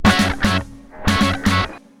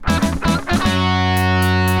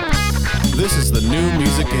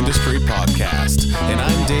Industry Podcast, and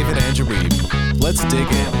I'm David Anjarib. Let's dig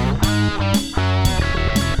in.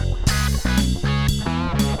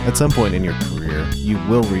 At some point in your career, you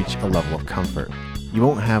will reach a level of comfort. You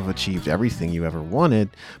won't have achieved everything you ever wanted,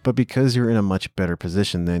 but because you're in a much better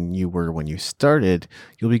position than you were when you started,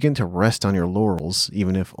 you'll begin to rest on your laurels,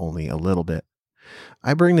 even if only a little bit.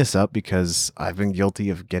 I bring this up because I've been guilty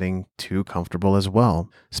of getting too comfortable as well,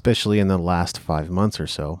 especially in the last 5 months or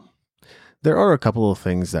so. There are a couple of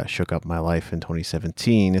things that shook up my life in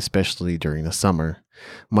 2017, especially during the summer.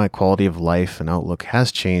 My quality of life and outlook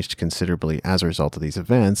has changed considerably as a result of these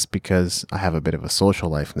events because I have a bit of a social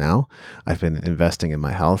life now. I've been investing in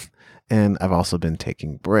my health, and I've also been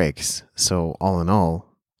taking breaks. So all in all,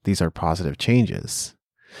 these are positive changes.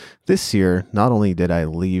 This year, not only did I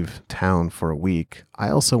leave town for a week, I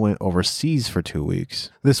also went overseas for 2 weeks.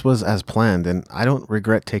 This was as planned, and I don't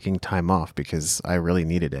regret taking time off because I really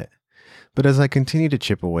needed it. But as I continue to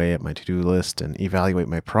chip away at my to-do list and evaluate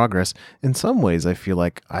my progress, in some ways I feel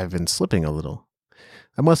like I've been slipping a little.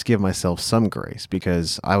 I must give myself some grace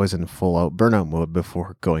because I was in full-out burnout mode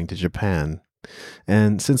before going to Japan.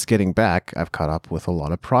 And since getting back, I've caught up with a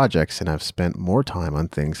lot of projects and I've spent more time on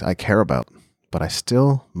things I care about. But I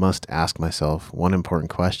still must ask myself one important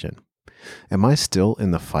question. Am I still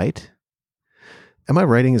in the fight? Am I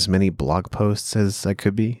writing as many blog posts as I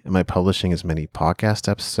could be? Am I publishing as many podcast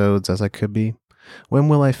episodes as I could be? When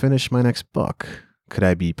will I finish my next book? Could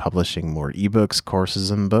I be publishing more ebooks, courses,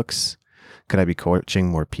 and books? Could I be coaching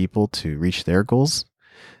more people to reach their goals?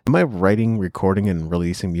 Am I writing, recording, and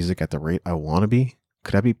releasing music at the rate I want to be?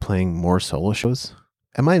 Could I be playing more solo shows?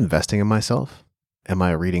 Am I investing in myself? Am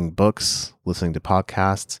I reading books, listening to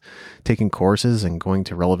podcasts, taking courses, and going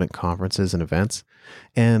to relevant conferences and events?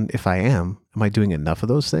 And if I am I doing enough of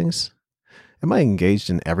those things? Am I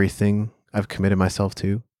engaged in everything I've committed myself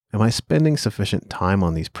to? Am I spending sufficient time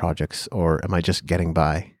on these projects, or am I just getting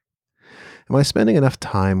by? Am I spending enough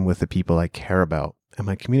time with the people I care about? Am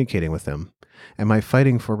I communicating with them? Am I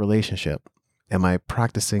fighting for a relationship? Am I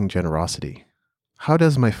practicing generosity? How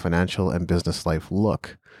does my financial and business life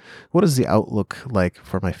look? What is the outlook like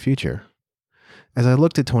for my future? As I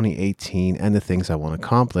look to 2018 and the things I want to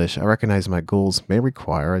accomplish, I recognize my goals may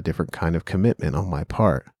require a different kind of commitment on my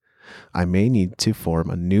part. I may need to form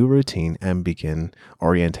a new routine and begin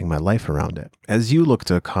orienting my life around it. As you look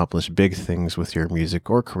to accomplish big things with your music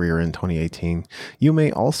or career in 2018, you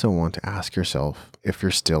may also want to ask yourself if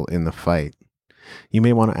you're still in the fight. You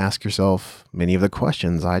may want to ask yourself many of the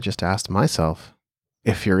questions I just asked myself.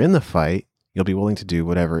 If you're in the fight, you'll be willing to do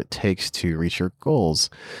whatever it takes to reach your goals.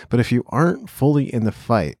 But if you aren't fully in the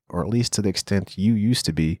fight, or at least to the extent you used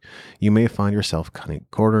to be, you may find yourself cutting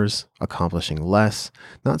corners, accomplishing less,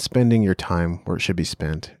 not spending your time where it should be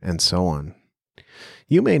spent, and so on.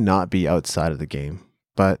 You may not be outside of the game,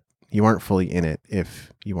 but you aren't fully in it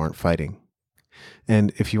if you aren't fighting.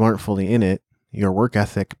 And if you aren't fully in it, your work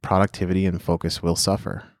ethic, productivity, and focus will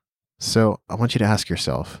suffer. So I want you to ask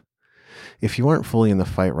yourself, if you aren't fully in the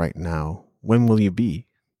fight right now, when will you be?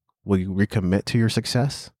 Will you recommit to your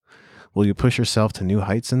success? Will you push yourself to new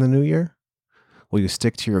heights in the new year? Will you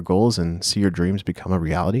stick to your goals and see your dreams become a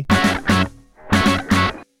reality?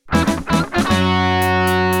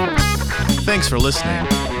 Thanks for listening.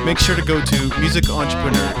 Make sure to go to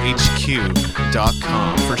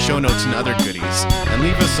musicentrepreneurhq.com for show notes and other goodies, and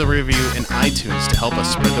leave us a review in iTunes to help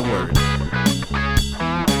us spread the word.